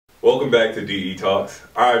Welcome back to DE Talks.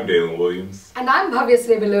 I'm Dalen Williams. And I'm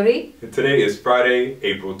Bhavyasri Billuri. And today is Friday,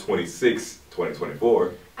 April 26,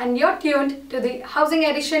 2024. And you're tuned to the housing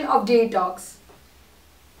edition of DE Talks.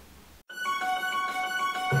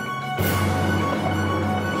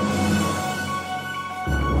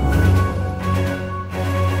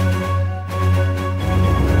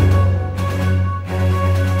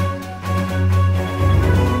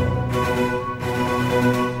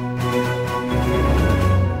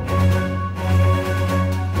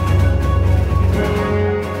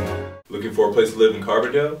 Looking for a place to live in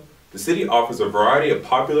Carbondale? The city offers a variety of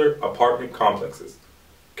popular apartment complexes,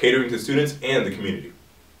 catering to students and the community.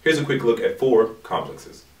 Here's a quick look at 4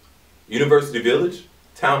 complexes. University Village,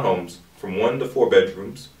 townhomes from 1 to 4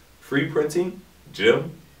 bedrooms, free printing,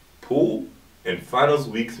 gym, pool, and finals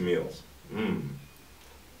week's meals.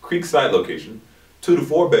 Creekside location, 2 to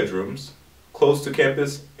 4 bedrooms, close to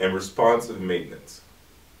campus and responsive maintenance.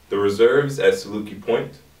 The Reserves at Saluki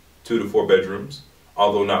Point, 2 to 4 bedrooms,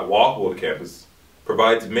 although not walkable to campus,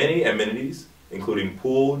 provides many amenities, including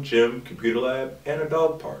pool, gym, computer lab, and a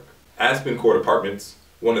dog park. Aspen Court Apartments,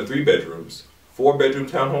 1 to 3 bedrooms, 4-bedroom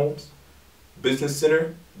townhomes, business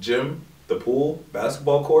center, gym, the pool,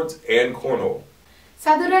 basketball courts, and cornhole.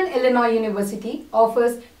 Southern Illinois University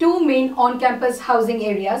offers 2 main on-campus housing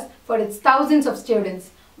areas for its thousands of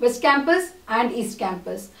students, West Campus and East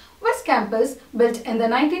Campus. West Campus, built in the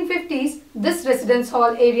 1950s, this residence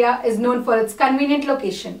hall area is known for its convenient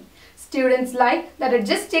location. Students like that it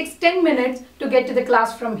just takes 10 minutes to get to the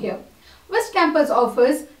class from here. West Campus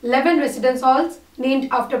offers 11 residence halls named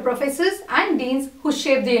after professors and deans who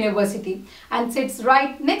shaped the university and sits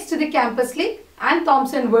right next to the campus lake and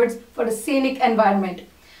Thompson Woods for a scenic environment.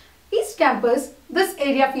 East Campus, this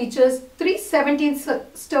area features 3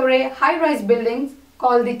 17-story high-rise buildings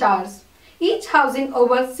called the Towers, each housing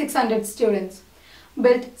over 600 students.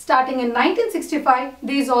 Built starting in 1965,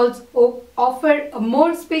 these halls offer a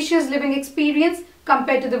more spacious living experience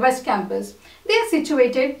compared to the West Campus. They are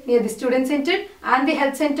situated near the Student Center and the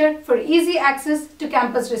Health Center for easy access to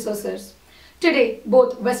campus resources. Today,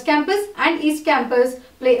 both West Campus and East Campus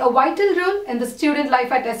play a vital role in the student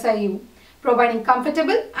life at SIU, providing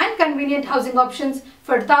comfortable and convenient housing options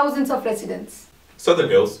for thousands of residents. Southern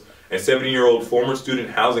Hills, a 70-year-old former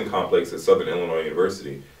student housing complex at Southern Illinois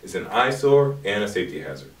University, is an eyesore and a safety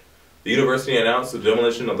hazard. The university announced the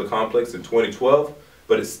demolition of the complex in 2012,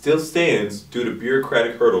 but it still stands due to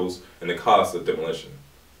bureaucratic hurdles and the cost of demolition.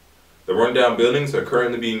 The rundown buildings are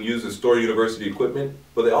currently being used to store university equipment,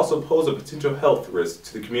 but they also pose a potential health risk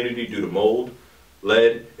to the community due to mold,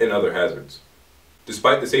 lead, and other hazards.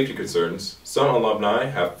 Despite the safety concerns, some alumni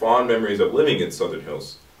have fond memories of living in Southern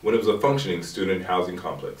Hills when it was a functioning student housing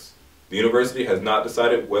complex. The university has not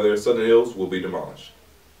decided whether Southern Hills will be demolished.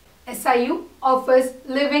 SIU offers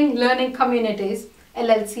Living Learning Communities,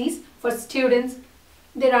 LLCs, for students.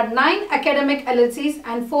 There are 9 academic LLCs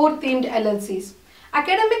and 4 themed LLCs.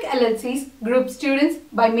 Academic LLCs group students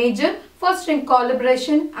by major, fostering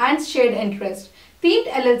collaboration and shared interest. Themed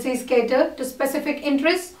LLCs cater to specific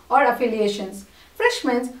interests or affiliations.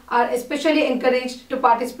 Freshmen are especially encouraged to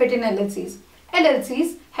participate in LLCs.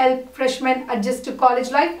 LLCs help freshmen adjust to college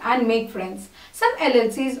life and make friends. Some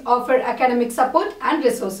LLCs offer academic support and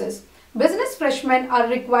resources. Business freshmen are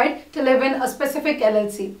required to live in a specific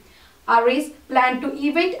LLC. RAs plan to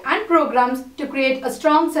event and programs to create a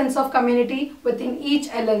strong sense of community within each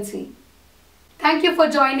LLC. Thank you for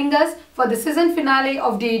joining us for the season finale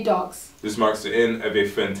of DE Talks. This marks the end of a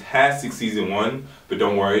fantastic season 1, but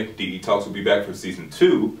don't worry, DE Talks will be back for season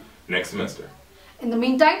 2 next semester. In the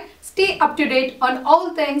meantime, stay up to date on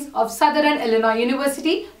all things of Southern Illinois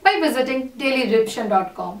University by visiting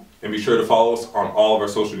dailyegyptian.com. And be sure to follow us on all of our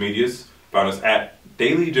social medias. Find us at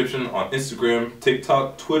Daily Egyptian on Instagram,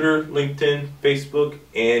 TikTok, Twitter, LinkedIn, Facebook,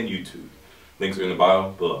 and YouTube. Links are in the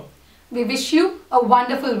bio below. We wish you a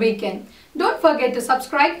wonderful weekend. Don't forget to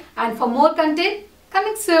subscribe, and for more content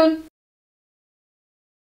coming soon.